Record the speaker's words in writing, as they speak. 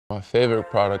My favorite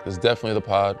product is definitely the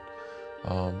pod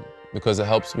because it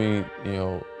helps me,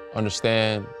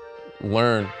 understand,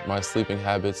 learn my sleeping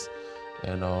habits,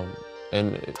 and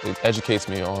it educates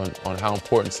me on how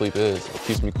important sleep is. It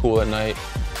keeps me cool at night,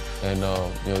 and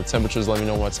the temperatures let me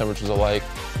know what temperatures are like.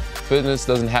 Fitness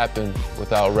doesn't happen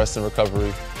without rest and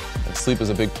recovery, and sleep is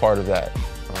a big part of that.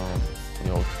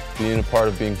 Being a part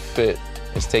of being fit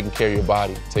is taking care of your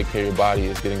body. Taking care of your body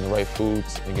is getting the right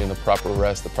foods and getting the proper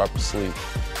rest, the proper sleep.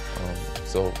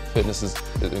 So fitness is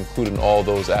included in all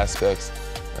those aspects,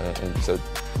 and so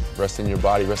resting your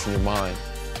body, resting your mind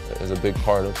is a big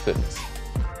part of fitness.